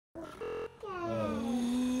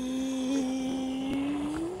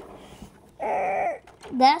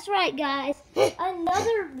That's right, guys.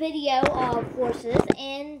 Another video of horses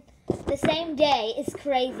in the same day is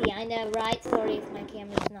crazy. I know, right? Sorry if my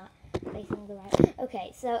camera's not facing the right.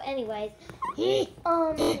 Okay, so anyways,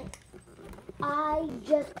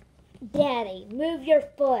 Daddy, move your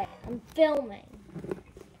foot. I'm filming.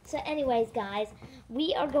 So anyways, guys,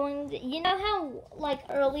 we are going to, you know how, like,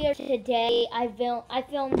 earlier today I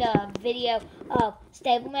filmed a video of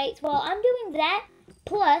stablemates? Well, I'm doing that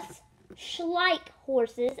plus Schleich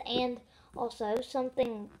horses and also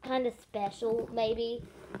something kind of special, maybe.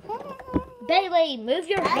 Bailey, move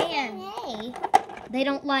your hand. They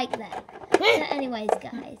don't like that. So anyways,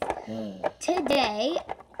 guys, today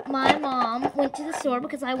my mom went to the store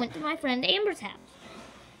because I went to my friend Amber's house.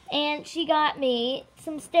 And she got me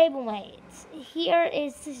some stablemates. Here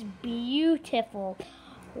is this beautiful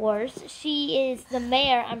horse. She is the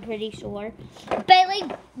mare, I'm pretty sure.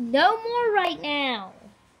 Bailey, no more right now.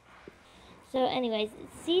 So anyways,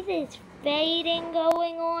 see this fading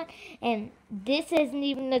going on? And this isn't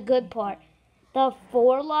even the good part. The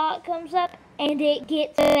forelock comes up and it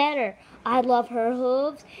gets better. I love her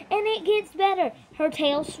hooves and it gets better. Her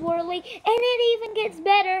tail swirly and it even gets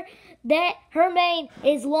better that her mane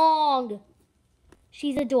is long.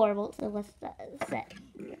 She's adorable. So let's set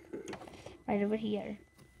right over here.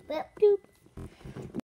 Boop.